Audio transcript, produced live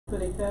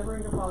put a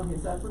covering upon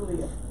his upper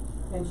lip,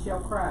 and shall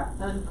cry,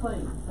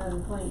 Unclean,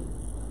 unclean.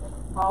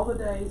 All the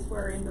days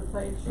wherein the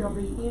plague shall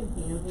be in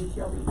him, he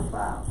shall be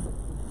defiled.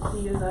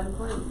 He is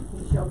unclean.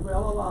 He shall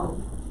dwell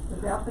alone.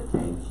 Without the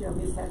camp shall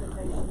his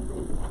habitation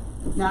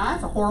be. Now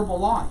that's a horrible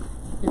life.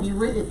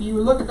 If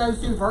you look at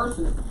those two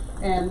verses,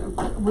 and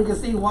we can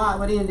see why it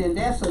would end in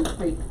death, so to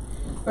speak.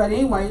 But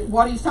anyway,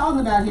 what he's talking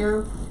about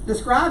here,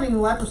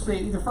 describing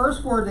leprosy, the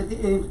first word that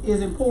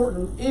is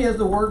important is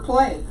the word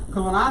plague.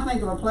 Because when I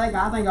think of a plague,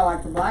 I think of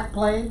like the Black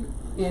Plague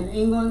in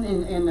England,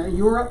 in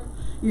Europe.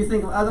 You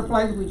think of other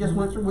plagues we just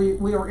went through.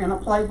 We are in a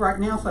plague right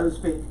now, so to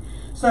speak.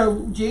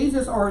 So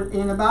Jesus, or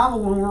in the Bible,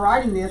 when we're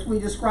writing this, we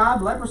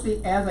describe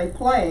leprosy as a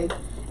plague,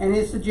 and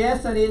it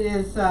suggests that it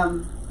is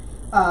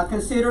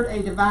considered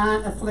a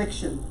divine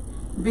affliction.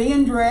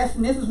 Being dressed,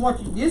 and this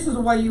is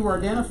the way you were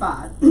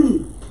identified.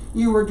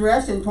 You were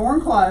dressed in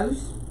torn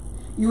clothes.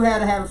 You had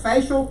to have a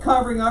facial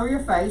covering over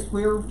your face.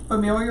 We were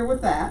familiar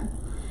with that.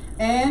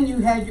 And you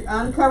had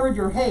uncovered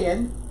your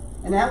head,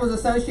 and that was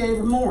associated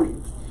with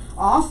mourning.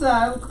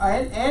 Also,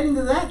 adding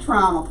to that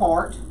trauma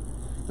part,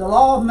 the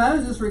law of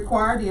Moses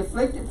required the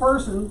afflicted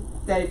person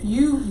that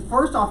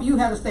first off, you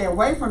had to stay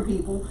away from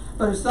people,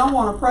 but if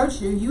someone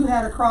approached you, you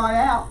had to cry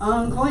out,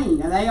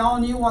 unclean. And they all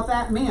knew what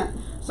that meant,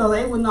 so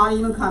they would not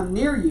even come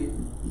near you.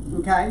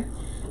 Okay?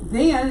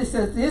 Then it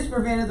says this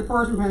prevented the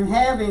person from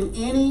having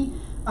any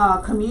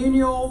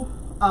communal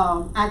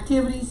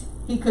activities.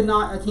 He could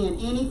not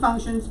attend any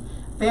functions.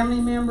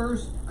 Family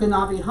members could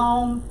not be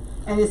home.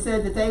 And it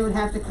said that they would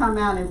have to come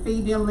out and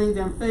feed them, leave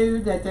them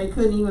food, that they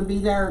couldn't even be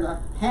there to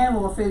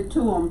handle the food to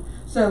them.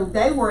 So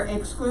they were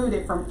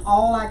excluded from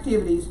all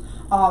activities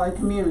of a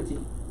community.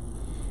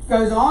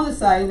 Goes on to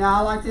say, now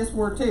I like this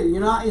word too,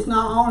 it's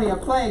not only a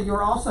plague,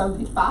 you're also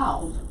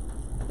defiled.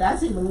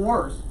 That's even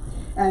worse.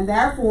 And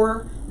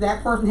therefore,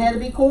 that person had to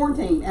be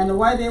quarantined. And the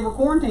way they were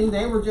quarantined,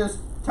 they were just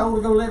told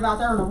to go live out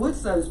there in the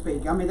woods, so to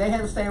speak. I mean, they had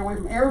to stay away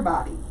from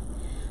everybody.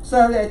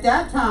 So at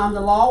that time,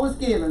 the law was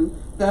given.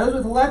 Those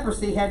with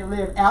leprosy had to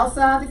live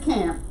outside the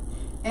camp,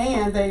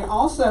 and they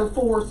also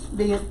forced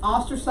being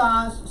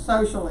ostracized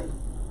socially.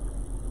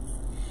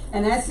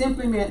 And that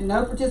simply meant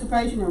no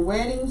participation in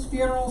weddings,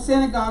 funerals,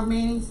 synagogue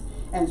meetings,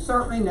 and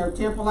certainly no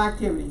temple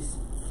activities.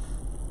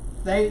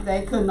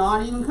 They could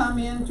not even come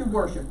in to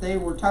worship. They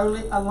were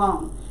totally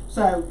alone.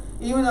 So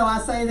even though I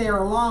say they're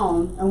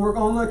alone, and we're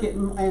going to look at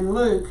in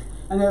Luke,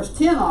 and there's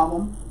 10 of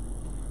them,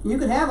 you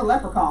could have a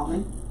leper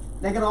colony.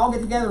 They could all get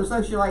together and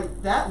socialize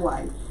that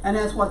way. And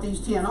that's what these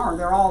 10 are.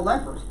 They're all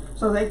lepers.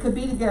 So they could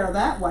be together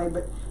that way,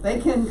 but they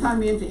couldn't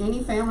come into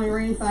any family or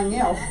anything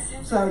else.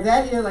 So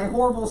that is a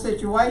horrible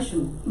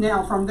situation.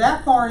 Now, from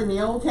that part in the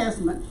Old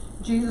Testament,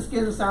 Jesus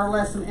gives us our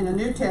lesson in the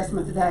New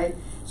Testament today.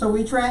 So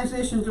we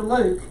transition to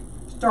Luke,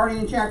 starting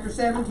in chapter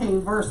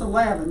 17, verse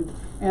 11.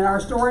 And our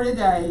story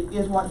today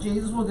is what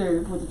Jesus will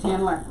do with the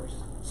 10 lepers.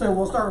 So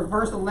we'll start with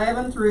verse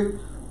 11 through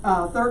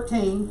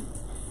 13.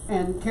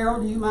 And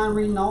Carol, do you mind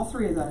reading all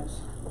three of those?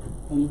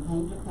 And it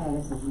came to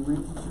pass, as he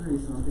went to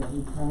Jerusalem, that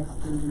he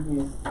passed through the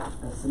midst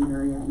of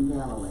Samaria and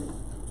Galilee.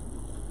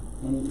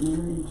 And he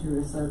entered into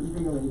a certain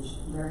village.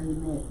 There he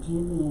met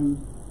 10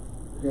 men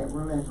that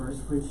were lepers,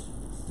 which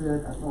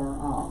stood afar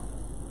off.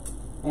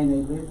 And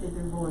they lifted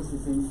their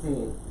voices and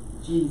said,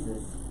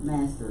 Jesus,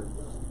 Master,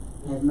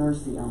 have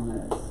mercy on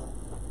us.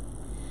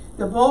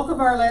 The bulk of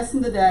our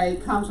lesson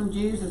today comes from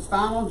Jesus'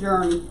 final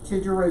journey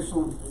to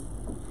Jerusalem.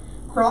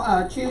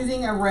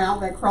 Choosing a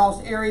route that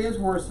crossed areas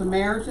where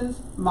Samaritans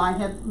might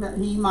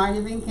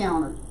have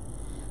encountered.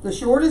 The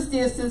shortest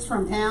distance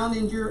from town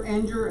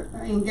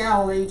in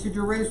Galilee to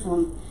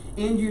Jerusalem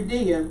in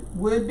Judea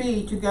would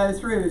be to go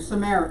through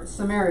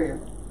Samaria.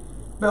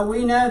 But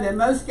we know that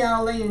most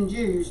Galilean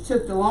Jews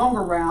took the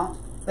longer route.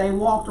 They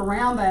walked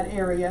around that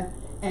area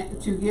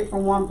to get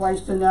from one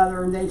place to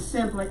another, and they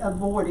simply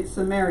avoided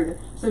Samaria.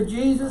 So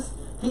Jesus,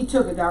 he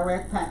took a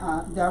direct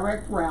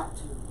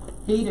route.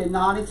 He did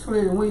not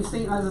exclude, and we've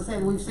seen, as I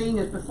said, we've seen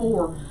this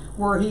before,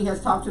 where he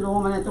has talked to the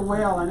woman at the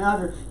well and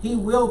others. He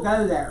will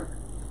go there,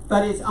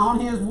 but it's on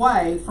his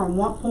way from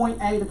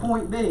point A to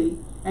point B,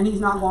 and he's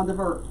not going to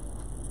divert.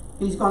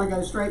 He's going to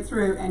go straight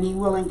through, and he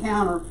will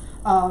encounter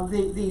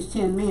these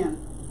 10 men.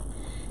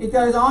 It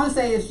goes on to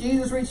say, as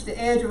Jesus reached the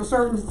edge of a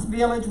certain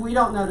village, we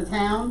don't know the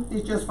town.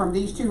 It's just from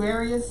these two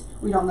areas.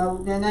 We don't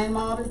know the name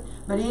of it.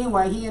 But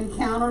anyway, he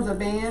encounters a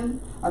band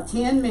of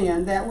 10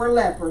 men that were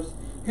lepers,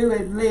 who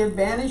had lived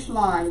banished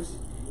lives,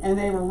 and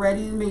they were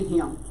ready to meet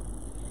him.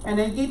 And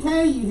they can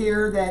tell you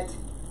here that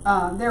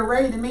they're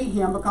ready to meet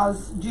him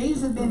because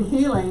Jesus has been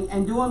healing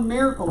and doing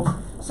miracles.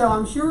 So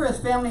I'm sure as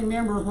family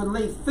members would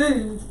leave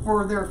food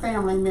for their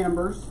family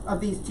members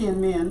of these 10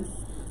 men,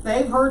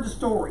 they've heard the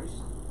stories.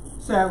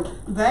 So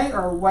they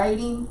are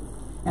waiting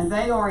and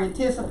they are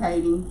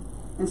anticipating.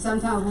 And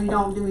sometimes we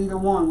don't do either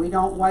one. We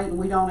don't wait and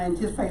we don't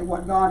anticipate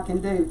what God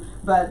can do.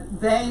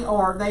 But they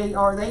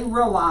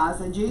realize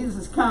that Jesus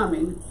is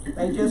coming.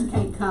 They just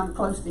can't come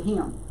close to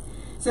him.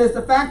 It says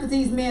the fact that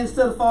these men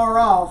stood far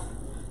off,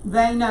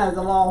 they know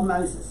the law of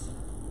Moses.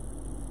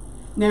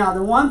 Now,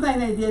 the one thing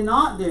they did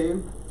not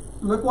do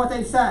Look what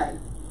they say.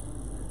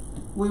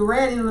 We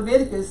read in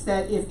Leviticus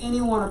that if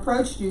anyone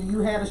approached you, you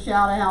had to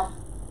shout out,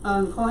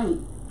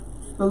 unclean.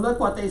 But look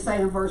what they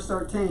say in verse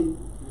 13.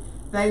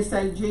 They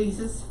say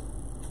Jesus,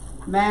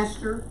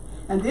 master.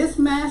 And this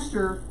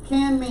master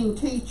can mean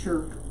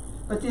teacher,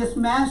 but this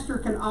master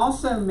can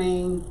also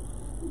mean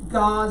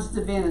God's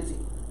divinity.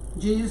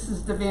 Jesus'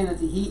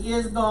 divinity. He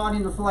is God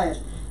in the flesh.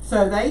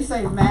 So they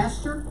say,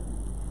 Master,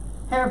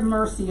 have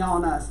mercy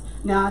on us.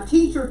 Now, a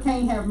teacher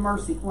can't have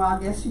mercy. Well,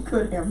 I guess you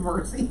could have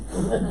mercy,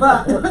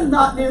 but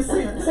not in this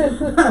sense.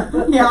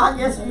 Yeah, I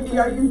guess you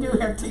do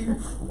have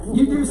teachers.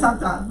 You do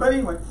sometimes. But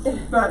anyway,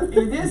 but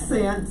in this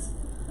sense,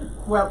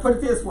 well, put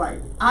it this way.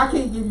 I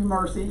can't give you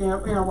mercy in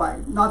a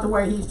way. Not the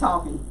way he's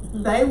talking.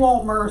 They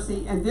want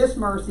mercy, and this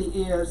mercy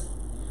is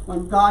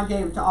when God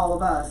gave it to all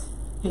of us,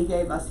 he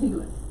gave us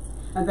healing.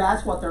 And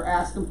that's what they're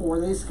asking for,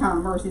 this kind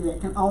of mercy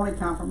that can only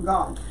come from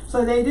God.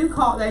 So they do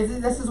call,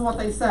 this is what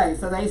they say.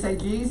 So they say,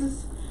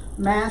 Jesus,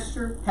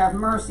 Master, have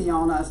mercy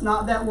on us.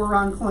 Not that we're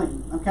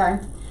unclean, okay?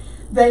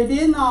 They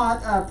did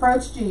not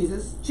approach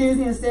Jesus,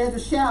 choosing instead to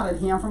shout at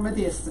him from a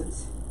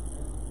distance.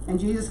 And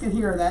Jesus can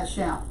hear that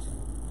shout.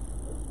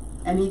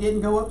 And he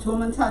didn't go up to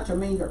him and touch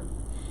him either.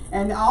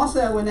 And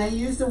also, when they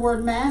use the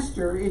word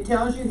master, it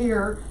tells you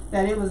here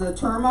that it was a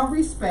term of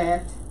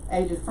respect,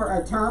 a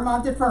term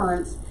of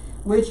deference,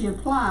 which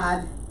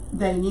implied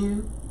they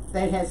knew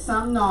they had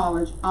some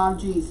knowledge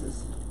of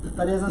Jesus.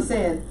 But as I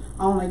said,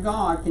 only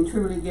God can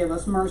truly give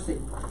us mercy.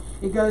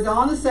 It goes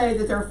on to say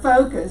that their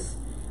focus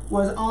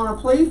was on a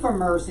plea for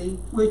mercy,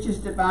 which is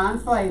divine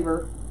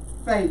favor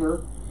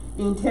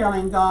in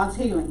telling God's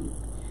healing.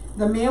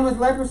 The men with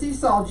leprosy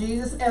saw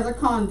Jesus as a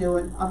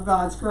conduit of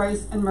God's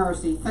grace and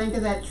mercy. Think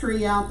of that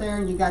tree out there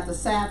and you got the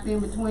sap in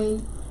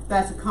between.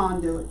 That's a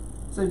conduit.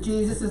 So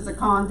Jesus is the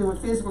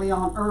conduit physically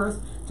on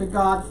earth to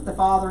God the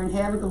Father in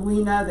heaven, because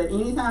we know that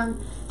anytime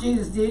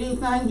Jesus did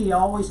anything, he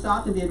always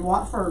stopped and did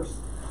what first?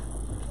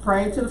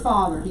 Prayed to the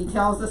Father. He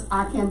tells us,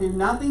 I can do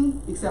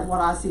nothing except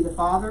what I see the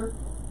Father,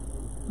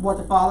 what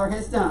the Father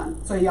has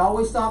done. So he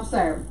always stops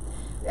there.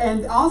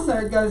 And also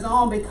it goes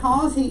on,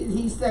 because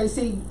they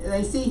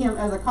see him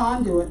as a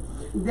conduit,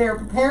 their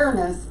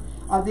preparedness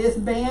of this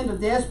band of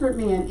desperate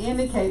men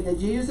indicate that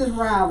Jesus'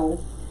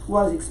 arrival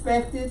was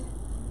expected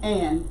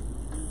and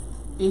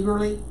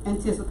eagerly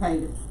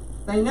anticipated.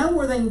 They know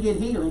where they can get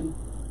healing.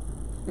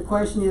 The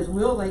question is,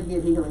 will they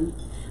get healing?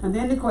 And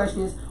then the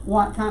question is,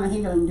 what kind of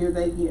healing do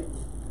they get?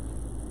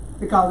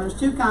 Because there's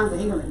two kinds of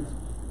healings.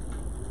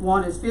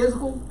 One is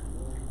physical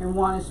and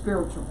one is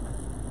spiritual.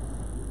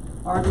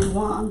 Or do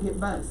one get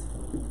both?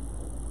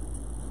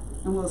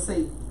 And we'll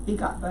see. He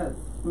got both.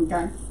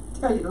 Okay?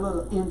 Tell you the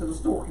little end of the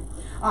story.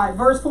 All right,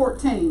 verse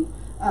 14.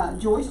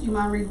 Joyce, do you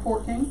mind reading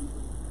 14?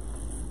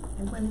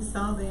 And when he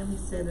saw them, he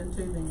said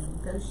unto them,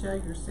 Go show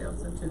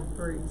yourselves unto the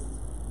priests.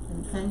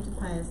 And it came to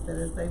pass that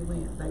as they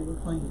went, they were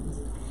cleansed.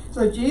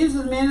 So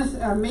Jesus'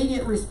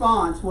 immediate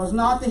response was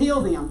not to heal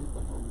them.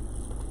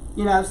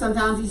 You know,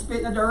 sometimes he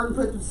spit in the dirt and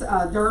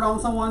put dirt on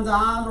someone's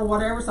eyes or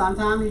whatever.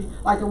 Sometimes,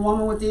 like the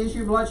woman with the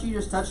issue of blood, she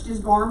just touched his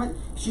garment.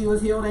 She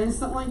was healed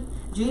instantly.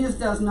 Jesus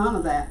does none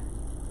of that.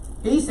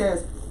 He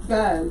says,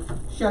 go,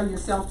 show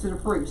yourself to the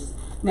priests.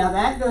 Now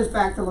that goes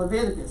back to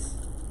Leviticus.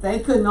 They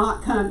could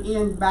not come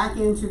back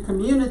into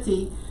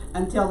community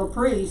until the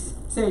priest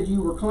said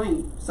you were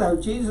clean. So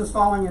Jesus is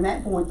following in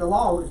that point the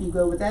law, if you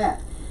go with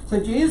that. So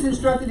Jesus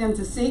instructed them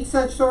to seek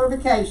such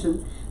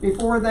certification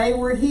before they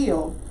were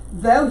healed,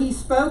 though he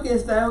spoke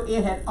as though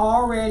it had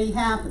already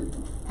happened.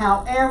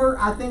 However,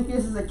 I think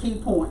this is a key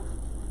point.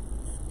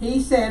 He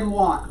said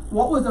what?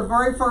 What was the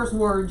very first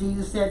word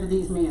Jesus said to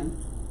these men?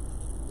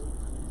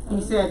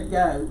 He said,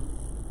 go.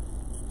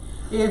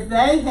 If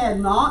they had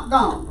not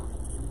gone,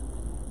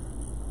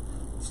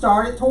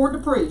 started toward the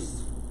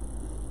priest,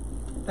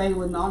 they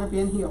would not have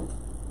been healed.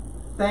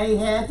 They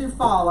had to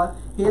follow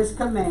his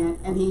command,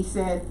 and he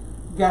said,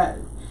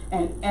 go.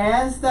 And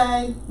as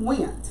they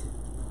went,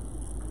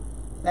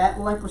 that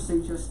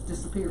leprosy just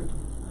disappeared.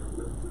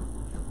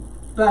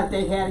 But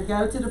they had to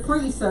go to the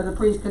priest so the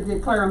priest could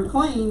declare them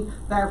clean,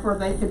 therefore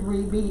they could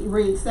be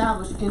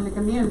reestablished in the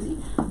community.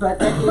 But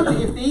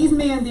if these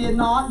men did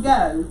not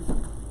go,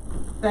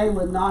 they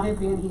would not have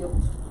been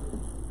healed.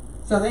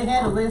 So they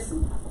had to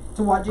listen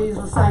to what Jesus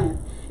was saying.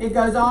 It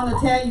goes on to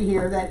tell you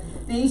here that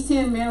these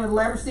 10 men with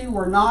leprosy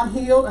were not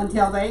healed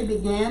until they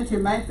began to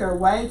make their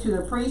way to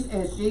the priest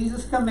as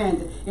Jesus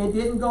commanded. It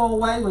didn't go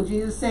away when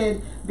Jesus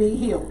said, be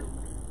healed.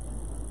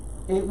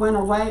 It went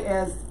away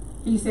as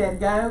he said,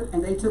 go,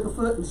 and they took a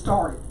foot and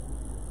started.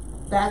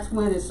 That's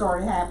when it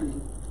started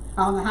happening.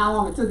 I don't know how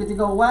long it took it to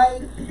go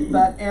away,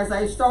 but as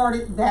they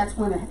started, that's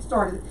when it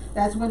started.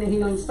 That's when the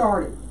healing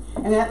started.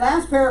 And that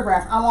last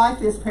paragraph, I like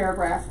this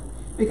paragraph,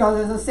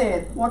 because as I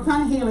said, what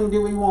kind of healing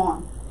do we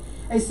want?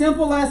 A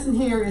simple lesson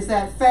here is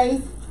that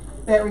faith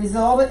that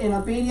resulted in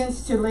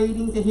obedience to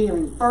leading to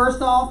healing.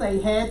 First off,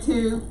 they had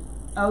to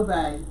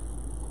obey.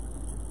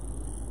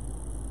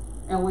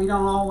 And we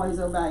don't always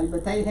obey,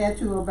 but they had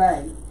to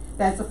obey.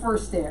 That's the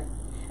first step.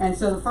 And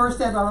so the first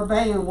step of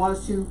obeying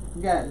was to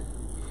go.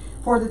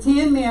 For the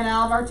 10 men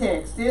out of our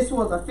text, this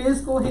was a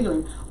physical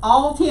healing.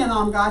 All 10 of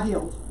them got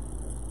healed.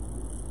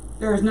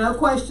 There is no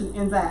question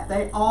in that.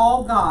 They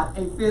all got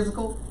a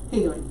physical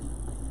healing.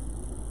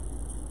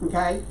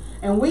 Okay?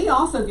 And we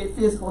also get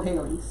physical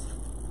healings.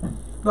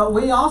 But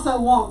we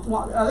also want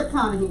other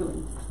kind of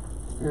healing.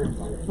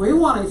 We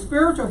want a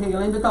spiritual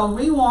healing because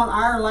we want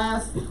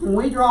when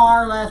we draw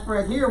our last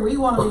breath here, we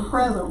want to be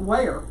present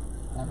where?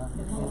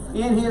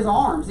 In his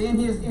arms,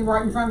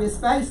 right in front of his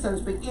face, so to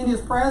speak, in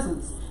his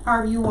presence.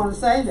 However you want to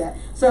say that.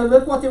 So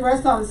look what the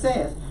rest of it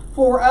says.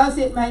 For us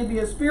it may be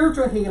a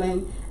spiritual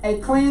healing, a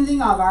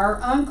cleansing of our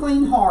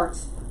unclean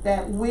hearts,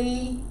 that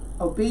we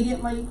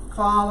obediently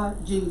follow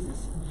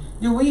Jesus.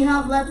 Do we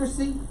have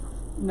leprosy?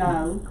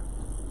 No.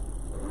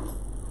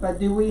 But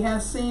do we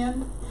have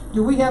sin?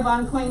 Do we have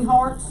unclean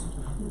hearts?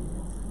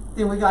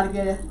 Then we got to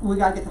get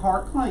the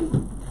heart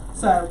clean.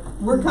 So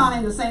we're kind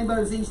of in the same boat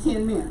as these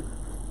 10 men.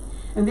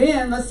 And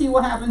then let's see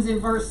what happens in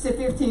verse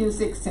 15 and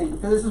 16,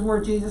 because this is where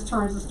Jesus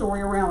turns the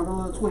story around with a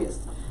little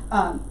twist.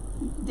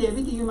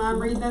 Debbie, do you mind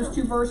reading those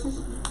 2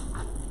 verses?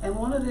 And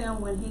one of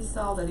them, when he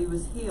saw that he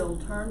was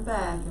healed, turned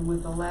back and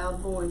with a loud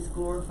voice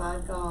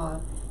glorified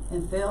God,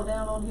 and fell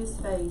down on his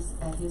face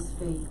at his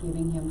feet,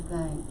 giving him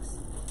thanks.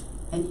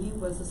 And he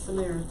was a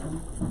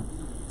Samaritan.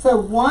 So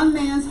one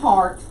man's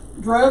heart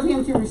drove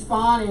him to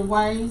respond in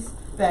ways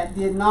that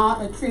did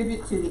not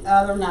attribute to the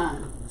other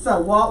 9.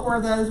 So what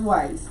were those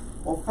ways?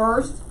 Well,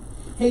 first,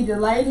 he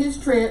delayed his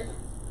trip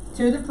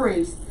to the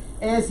priest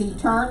as he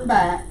turned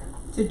back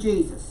to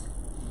Jesus.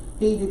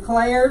 He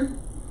declared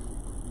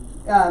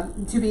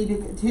to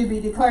be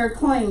declared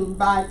clean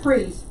by a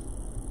priest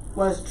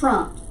was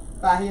trumped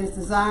by his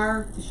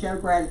desire to show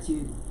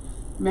gratitude.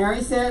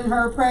 Mary said in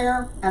her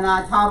prayer, and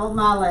I titled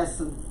my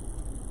lesson,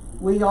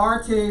 we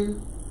are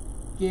to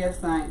give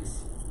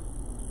thanks.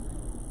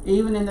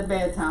 Even in the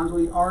bad times,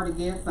 we are to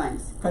give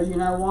thanks. Because you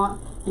know what?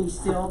 He's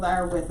still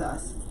there with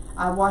us.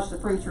 I watched the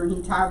preacher and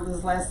he titled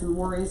his lesson,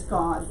 Where is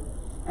God?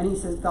 And he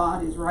says,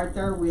 God is right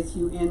there with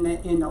you in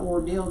the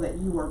ordeal that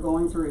you are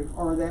going through,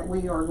 or that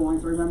we are going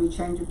through. Let me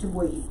change it to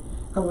we,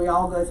 because we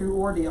all go through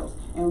ordeals.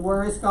 And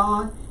where is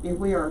God? If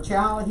we are a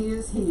child of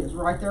his, he is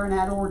right there in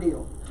that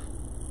ordeal.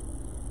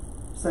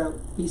 So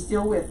he's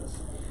still with us.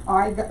 All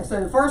right,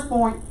 so the first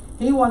point,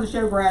 he wanted to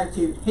show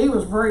gratitude. He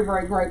was very,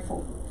 very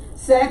grateful.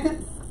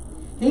 Second,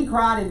 he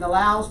cried in the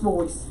loudest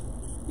voice.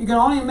 You can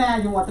only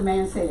imagine what the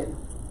man said.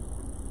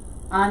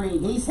 I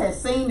mean, he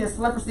has seen this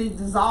leprosy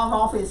dissolve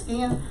off his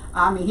skin.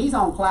 I mean, he's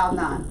on cloud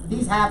 9.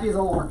 He's happy as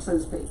a lark, so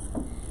to speak.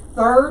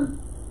 Third,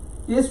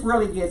 this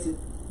really gets it.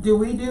 Do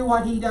we do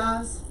what he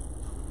does?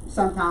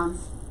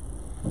 Sometimes.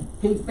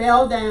 He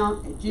fell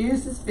down at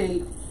Jesus'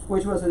 feet,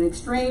 which was an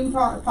extreme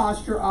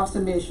posture of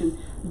submission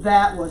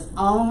that was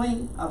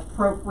only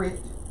appropriate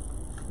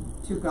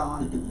to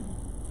God.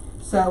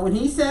 So when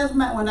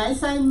they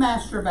say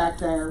master back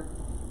there,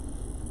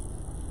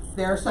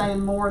 they're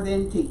saying more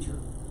than teacher.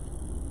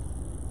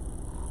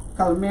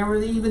 Because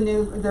remember, even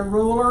the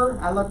ruler,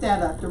 I looked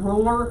that up, the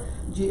ruler,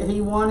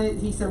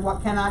 he said,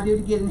 what can I do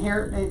to get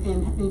inherit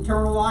in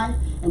eternal life?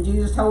 And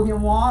Jesus told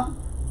him what?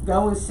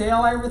 Go and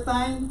sell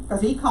everything,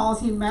 because he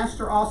calls him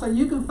master also.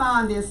 You can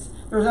find this,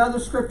 there's other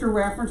scripture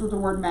reference with the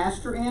word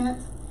master in it,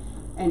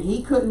 and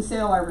he couldn't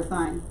sell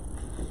everything.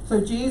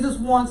 So Jesus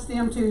wants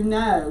them to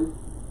know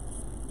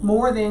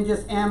more than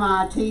just, am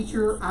I a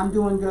teacher, I'm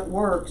doing good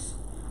works.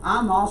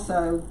 I'm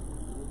also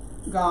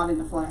God in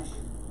the flesh.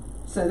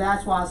 So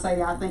that's why I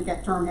say I think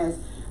that term has,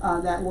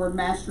 that word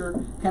master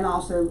can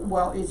also,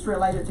 well, it's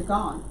related to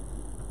God.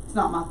 It's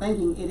not my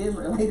thinking, it is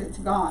related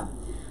to God.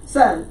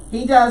 So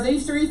he does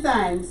these 3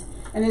 things,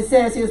 and it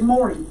says his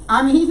mourning.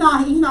 I mean, he's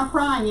not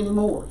crying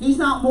anymore. He's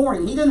not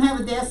mourning. He doesn't have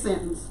a death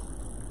sentence.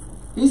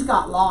 He's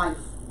got life.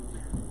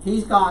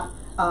 He's got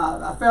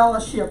a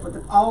fellowship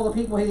with all the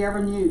people he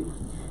ever knew.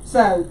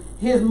 So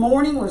his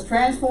mourning was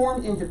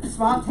transformed into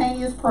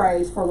spontaneous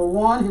praise for the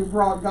one who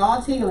brought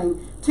God's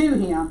healing to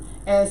him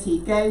as he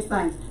gave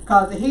thanks.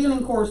 Because the healing,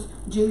 of course,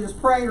 Jesus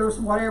prayed or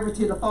whatever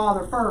to the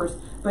Father first,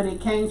 but it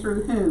came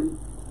through whom?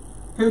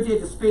 Who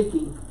did the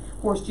speaking?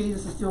 Of course,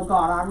 Jesus is still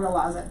God. I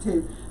realize that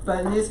too.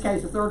 But in this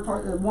case,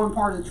 one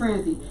part of the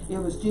Trinity, it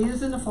was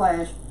Jesus in the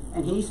flesh,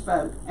 and he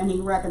spoke, and he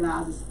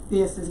recognizes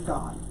this is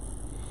God.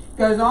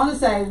 Goes on to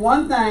say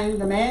one thing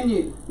the man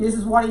knew. This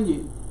is what he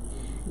knew.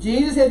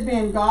 Jesus had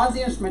been God's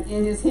instrument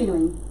in his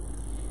healing.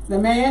 The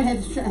man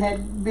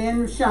had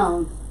been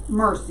shown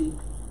mercy.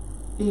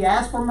 He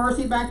asked for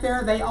mercy back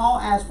there. They all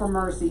asked for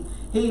mercy.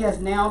 He has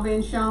now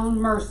been shown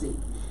mercy.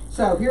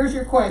 So here's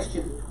your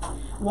question.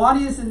 What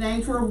is the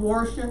nature of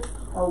worship,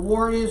 or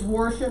what is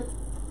worship?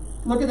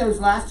 Look at those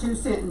last 2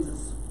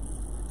 sentences.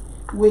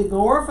 We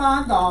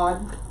glorify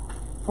God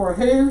for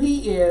who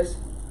he is,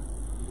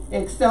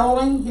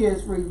 extolling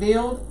his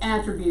revealed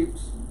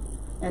attributes.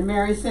 And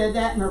Mary said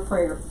that in her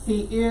prayer.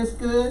 He is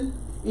good.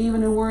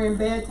 Even when we're in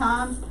bad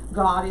times,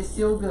 God is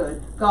still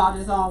good. God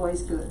is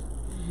always good.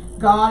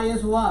 God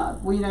is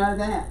love. We know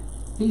that.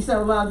 He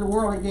so loved the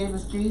world, he gave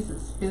us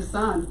Jesus, his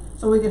son,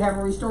 so we could have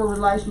a restored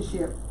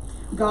relationship.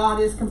 God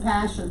is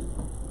compassion.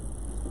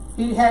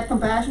 He had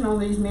compassion on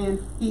these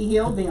men. He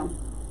healed them.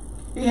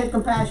 He had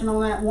compassion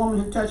on that woman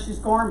who touched his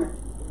garment.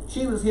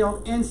 She was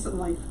healed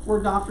instantly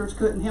where doctors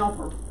couldn't help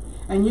her.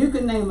 And you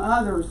can name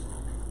others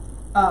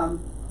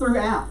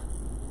throughout.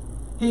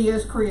 He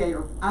is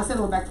creator. I sat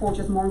on the back porch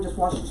this morning, just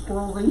watched the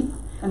squirrels eat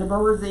and the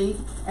birds eat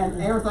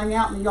and everything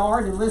out in the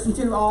yard and listen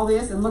to all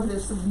this and look at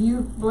this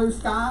blue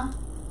sky.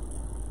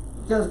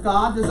 Does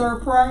God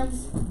deserve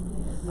praise?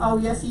 Oh,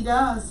 yes, he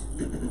does.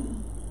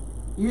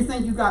 You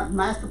think you got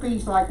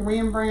masterpiece like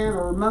Rembrandt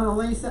or Mona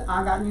Lisa?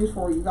 I got news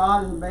for you.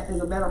 God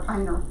is a better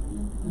painter.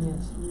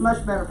 Yes.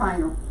 Much better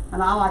painter.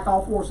 And I like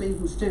all four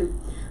seasons too.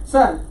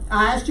 So,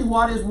 I asked you,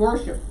 what is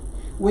worship?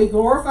 We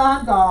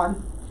glorified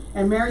God,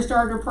 and Mary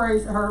started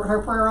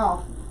her prayer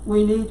off.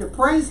 We need to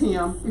praise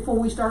him before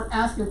we start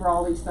asking for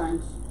all these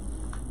things.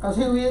 Because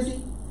who is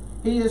he?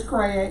 He is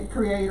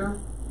creator.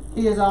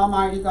 He is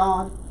Almighty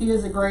God. He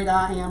is the great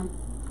I am.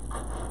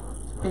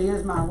 He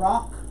is my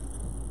rock,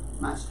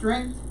 my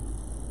strength.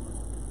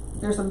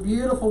 There's some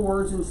beautiful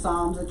words in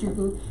Psalms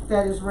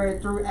that is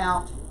read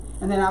throughout.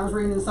 And then I was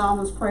reading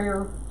Solomon's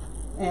prayer,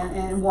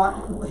 and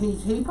what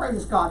he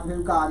praises God for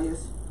who God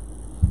is.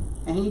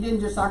 And he didn't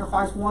just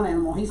sacrifice one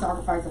animal, he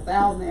sacrificed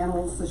 1,000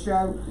 animals to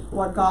show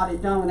what God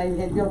had done when they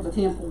had built the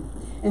temple.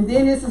 And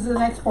then this is the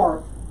next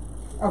part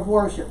of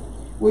worship.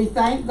 We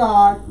thank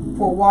God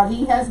for what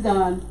he has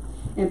done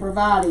in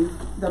providing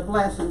the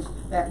blessings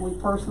that we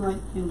personally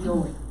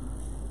enjoy.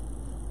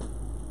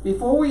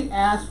 Before we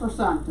ask for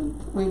something,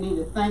 we need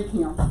to thank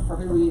him for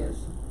who he is.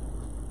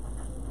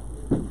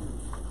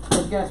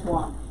 Because guess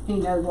what? He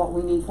knows what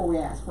we need before we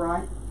ask,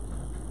 right?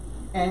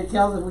 And it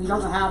tells us we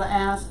don't know how to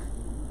ask,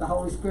 the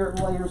Holy Spirit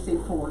will intercede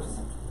for us.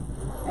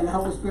 And the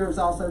Holy Spirit is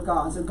also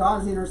God. So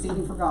God is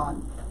interceding for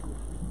God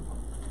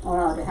on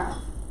our behalf.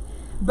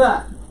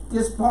 But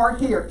this part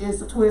here is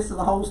the twist of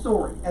the whole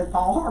story. As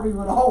Paul Harvey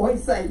would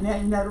always say, now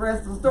you know the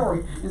rest of the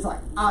story. It's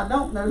like, I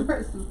don't know the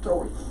rest of the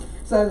story.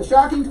 So the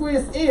shocking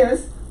twist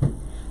is,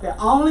 the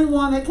only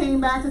one that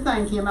came back to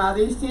thank him out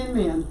of these 10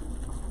 men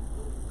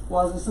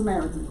was a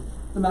Samaritan.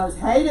 The most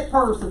hated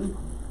person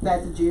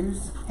that the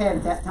Jews had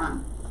at that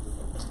time.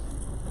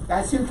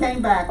 That's who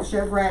came back to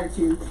show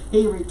gratitude.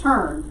 He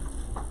returned.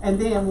 And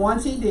then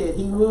once he did,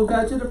 he will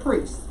go to the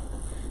priest.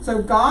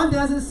 So God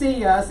doesn't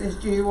see us as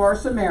Jew or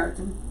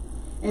Samaritan.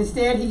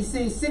 Instead, he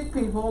sees sick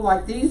people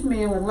like these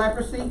men with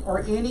leprosy or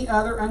any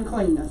other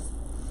uncleanness.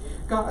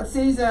 God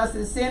sees us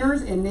as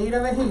sinners in need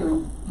of a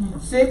healing,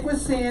 sick with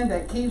sin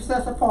that keeps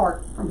us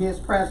apart from his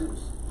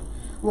presence.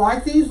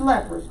 Like these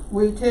lepers,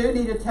 we too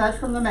need a touch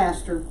from the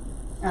Master,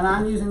 and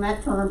I'm using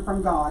that term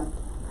from God,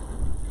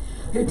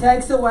 who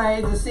takes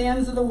away the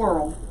sins of the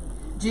world.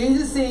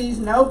 Jesus sees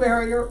no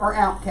barrier or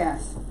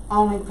outcast,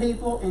 only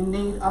people in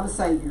need of a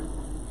Savior.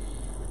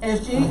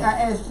 As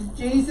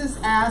Jesus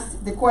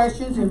asked the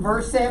questions in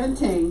verse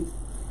 17,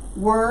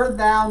 were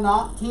thou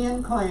not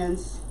 10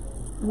 cleansed?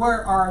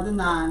 Where are the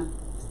 9?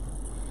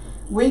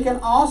 We can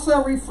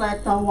also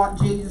reflect on what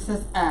Jesus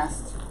has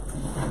asked.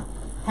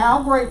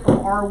 How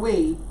grateful are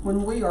we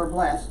when we are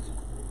blessed?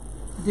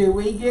 Do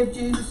we give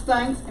Jesus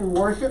thanks and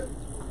worship,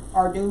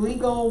 or do we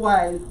go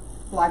away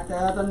like the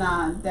other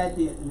 9 that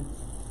didn't?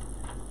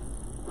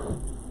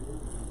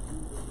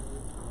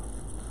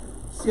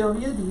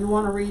 Sylvia, do you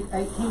want to read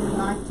 18 and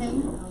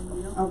 19?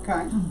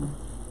 Okay.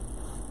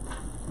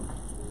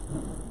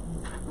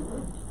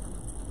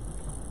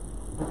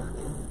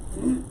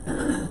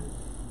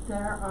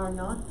 There are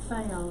not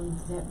found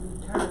that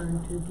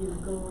return to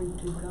give glory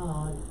to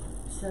God,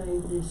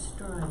 save this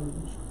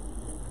strange.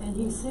 And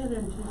he said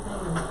unto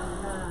them,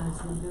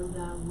 Arise and go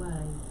thy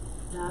way,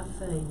 thy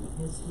faith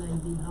has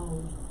made thee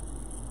whole.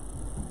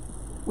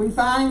 We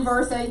find in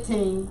verse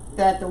 18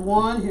 that the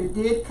one who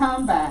did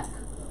come back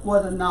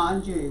was a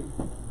non-Jew,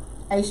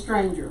 a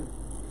stranger.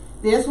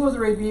 This was a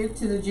rebuke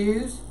to the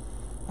Jews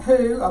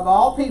who, of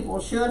all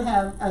people, should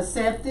have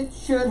accepted,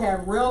 should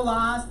have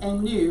realized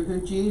and knew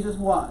who Jesus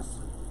was.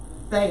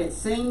 They had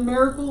seen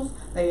miracles.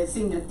 They had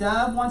seen the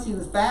dove once he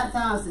was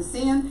baptized to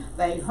sin.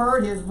 They had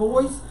heard his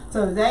voice.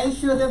 So they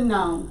should have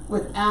known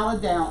without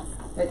a doubt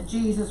that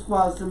Jesus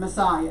was the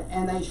Messiah.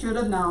 And they should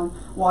have known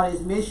what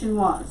his mission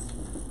was.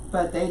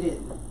 But they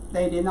didn't.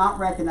 They did not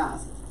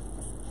recognize it.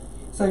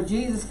 So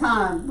Jesus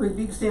kind of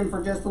rebukes them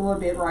for just a little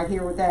bit right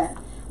here with that.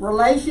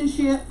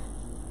 Relationship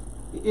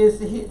is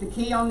the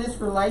key on this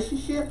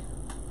relationship.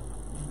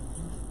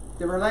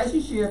 The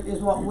relationship is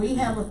what we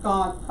have with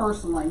God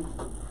personally,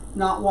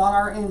 not what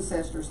our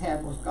ancestors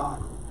had with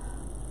God.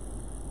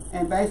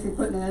 And basically,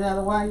 putting it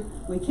another way,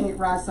 we can't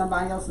ride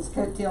somebody else's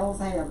coattails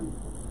to heaven.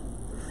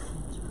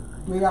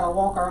 We got to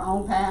walk our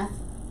own path,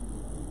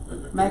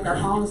 make our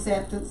own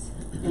acceptance,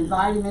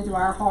 invite him into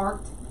our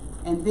heart,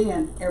 and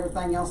then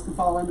everything else can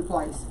fall into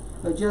place.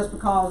 But just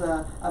because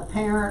a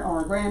parent or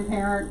a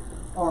grandparent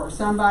or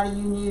somebody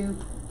you knew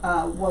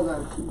was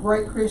a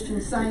great Christian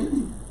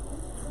saint,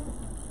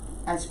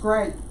 that's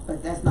great,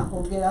 but that's not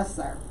going to get us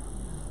there.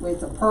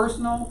 It's a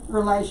personal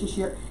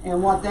relationship,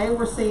 and what they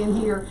were seeing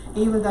here,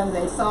 even though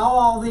they saw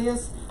all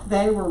this,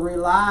 they were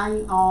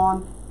relying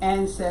on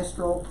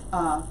ancestral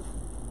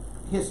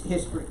his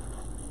history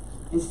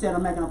instead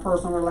of making a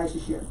personal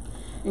relationship.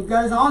 It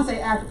goes on to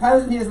say, after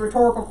posing his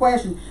rhetorical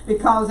question,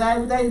 because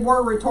they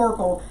were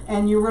rhetorical,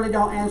 and you really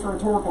don't answer a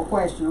rhetorical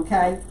question,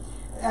 okay?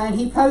 And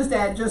he posed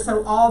that just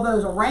so all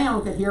those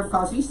around could hear,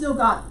 because he's still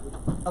got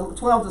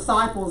 12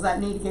 disciples that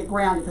need to get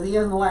grounded, because he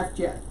hasn't left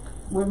yet.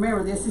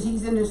 Remember,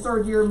 he's in his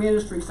 3rd year of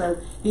ministry, so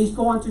he's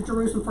going to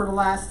Jerusalem for the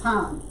last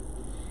time.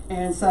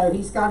 And so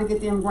he's got to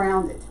get them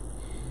grounded.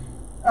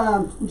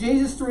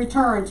 Jesus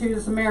returned to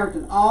the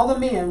Samaritan. All the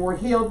men were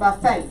healed by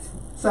faith.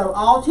 So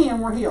all 10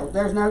 were healed.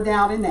 There's no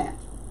doubt in that.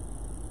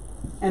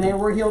 And they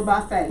were healed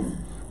by faith.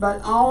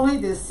 But only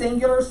this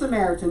singular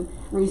Samaritan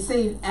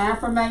received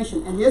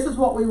affirmation. And this is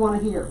what we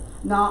want to hear.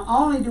 Not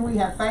only do we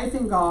have faith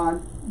in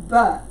God,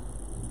 but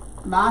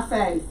my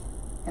faith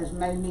has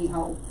made me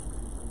whole.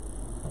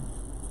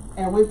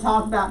 And we've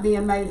talked about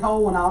being made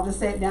whole, and I'll just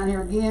say it down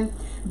here again.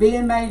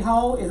 Being made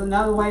whole is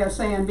another way of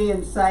saying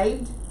being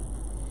saved.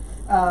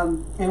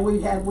 And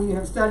we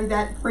have studied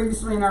that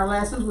previously in our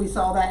lessons. We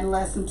saw that in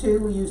lesson 2.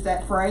 We used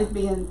that phrase,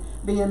 being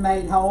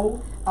made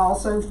whole.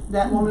 Also,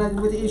 that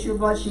woman with the issue of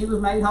blood, she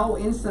was made whole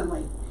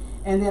instantly.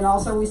 And then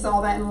also we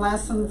saw that in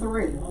lesson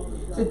 3.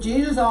 So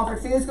Jesus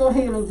offered physical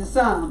healing to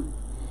some.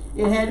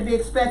 It had to be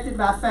expected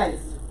by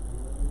faith.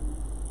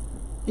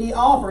 He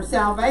offered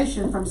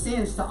salvation from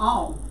sins to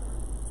all.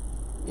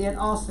 It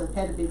also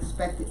had to be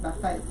expected by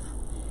faith.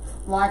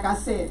 Like I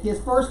said, his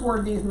first word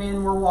to these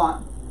men were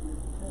what?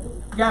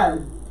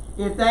 Go.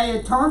 If they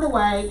had turned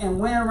away and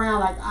went around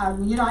like,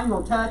 you're not even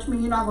going to touch me,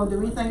 you're not going to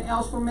do anything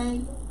else for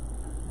me,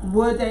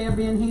 would they have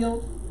been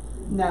healed?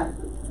 No.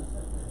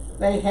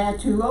 They had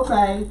to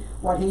obey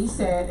what he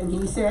said, and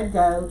he said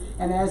go.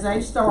 And as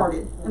they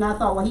started, and I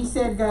thought, well, he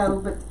said go,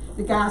 but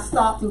the guy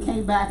stopped and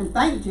came back and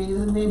thanked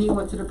Jesus, and then he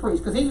went to the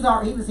priest, because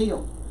he was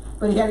healed.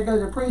 But he had to go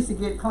to the priest to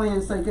get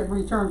cleansed so he could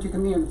return to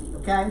community,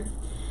 okay?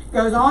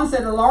 Goes on,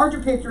 said the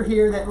larger picture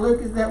here that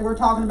we're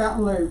talking about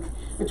in Luke,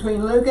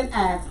 between Luke and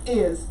Acts,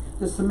 is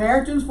the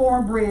Samaritans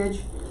form a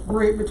bridge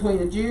between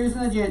the Jews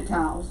and the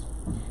Gentiles.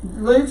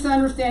 Luke's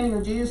understanding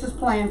of Jesus'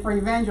 plan for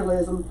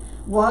evangelism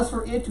was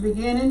for it to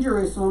begin in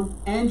Jerusalem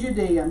and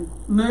Judea,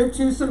 move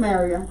to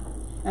Samaria,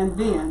 and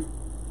then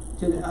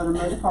to the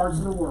uttermost parts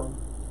of the world.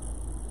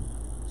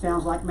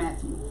 Sounds like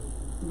Matthew,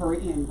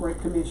 very end, Great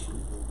Commission.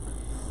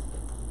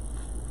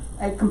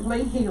 A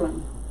complete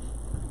healing.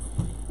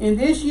 In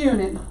this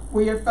unit,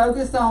 we have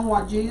focused on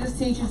what Jesus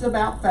teaches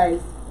about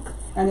faith,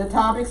 and the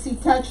topics he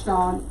touched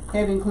on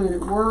have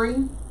included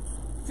worry,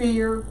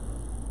 fear,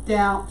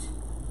 doubt,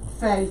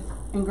 faith,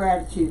 and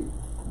gratitude.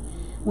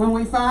 When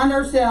we find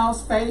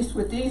ourselves faced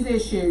with these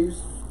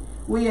issues,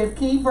 we have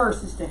key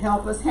verses to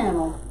help us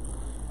handle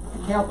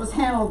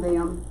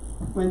them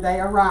when they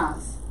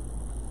arise.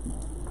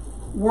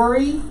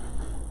 Worry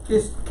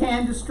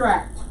can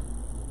distract.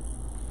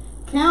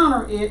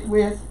 Counter it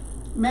with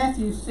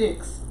Matthew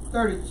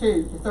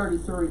 6:32 to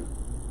 33.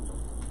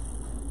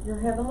 Your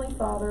heavenly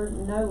Father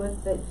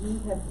knoweth that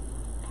ye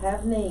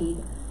have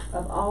need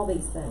of all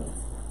these things.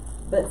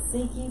 But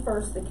seek ye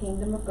first the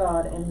kingdom of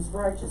God and his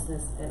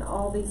righteousness, and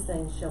all these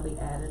things shall be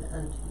added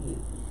unto you.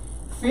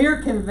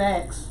 Fear can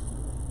vex.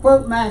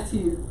 Quote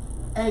Matthew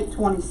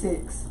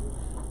 8:26.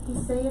 He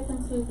saith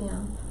unto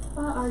them,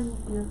 Why are ye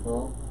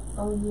fearful,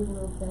 O ye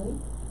little faith?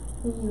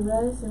 Then he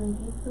rose and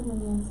rebuked the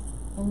winds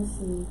and the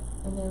sea,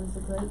 and there was a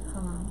great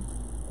calm.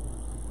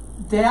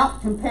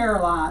 Doubt can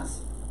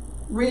paralyze.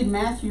 Read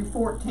Matthew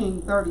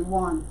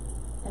 14:31.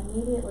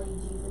 Immediately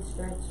Jesus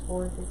stretched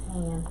forth his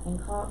hand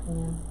and caught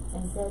him,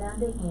 and said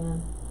unto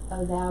him,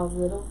 O thou of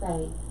little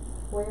faith,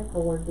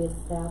 wherefore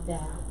didst thou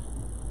doubt?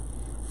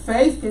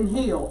 Faith can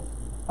heal.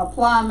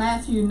 Apply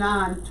Matthew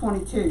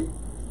 9:22.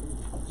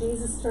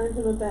 Jesus turned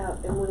him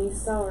about, and when he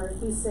saw her,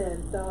 he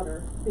said,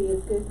 Daughter, be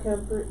of good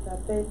comfort, thy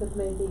faith hath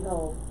made thee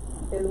whole.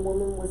 And the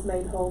woman was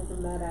made whole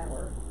from that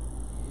hour.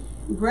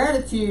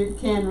 Gratitude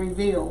can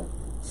reveal.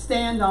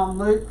 Stand on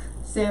Luke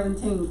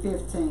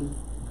 17:15.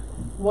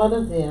 One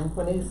of them,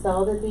 when he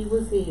saw that he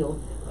was healed,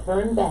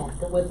 turned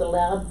back and with a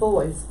loud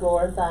voice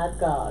glorified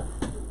God.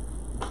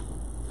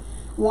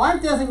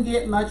 Life doesn't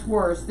get much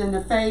worse than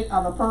the fate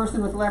of a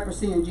person with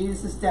leprosy in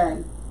Jesus'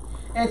 day.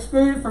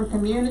 Excluded from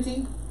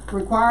community,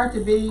 required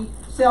to be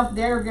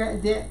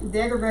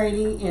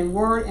self-degrading in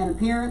word and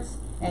appearance,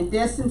 and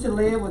destined to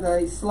live with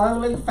a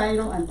slowly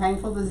fatal and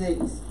painful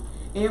disease.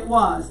 It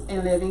was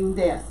a living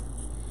death.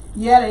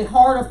 Yet a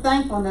heart of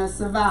thankfulness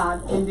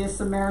survived in this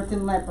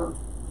Samaritan leper.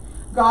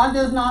 God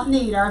does not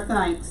need our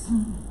thanks,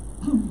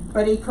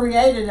 but he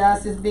created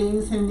us as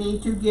beings who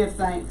need to give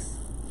thanks.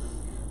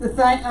 The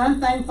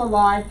unthankful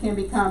life can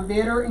become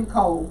bitter and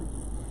cold.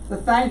 The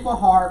thankful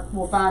heart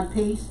will find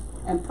peace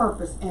and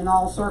purpose in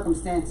all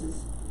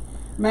circumstances.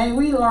 May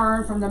we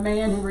learn from the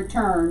man who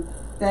returned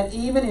that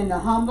even in the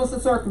humblest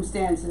of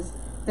circumstances,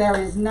 there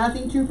is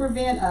nothing to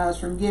prevent us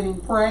from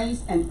giving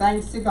praise and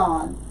thanks to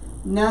God,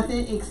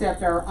 nothing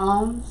except our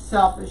own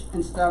selfish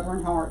and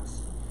stubborn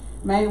hearts.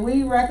 May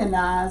we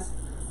recognize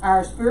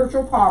our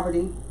spiritual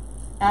poverty,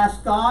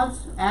 ask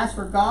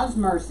for God's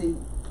mercy,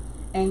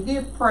 and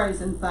give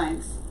praise and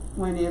thanks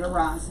when it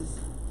arises.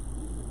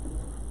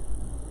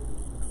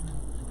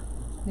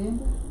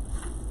 Linda,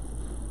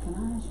 can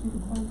I ask you to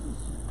close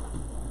this?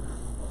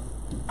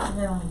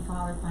 Heavenly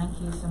Father, thank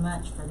you so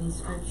much for these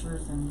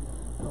scriptures and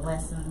the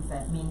lessons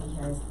that Mindy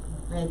has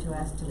read to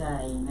us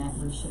today, and that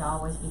we should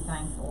always be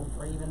thankful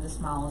for even the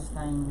smallest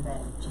thing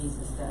that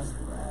Jesus does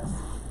for us.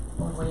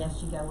 Lord, we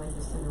ask you to go with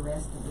us through the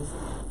rest of these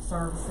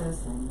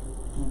services and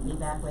be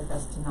back with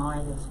us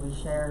tonight as we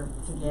share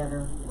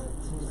together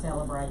to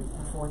celebrate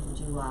the 4th of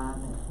July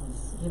that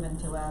was given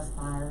to us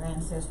by our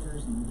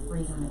ancestors and the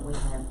freedom that we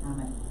have from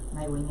it.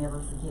 May we never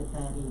forget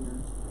that either.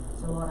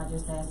 So Lord, I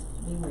just ask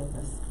you to be with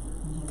us.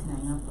 In his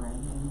name I pray.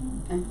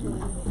 Amen. Thank you.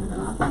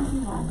 Thank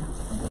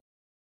you.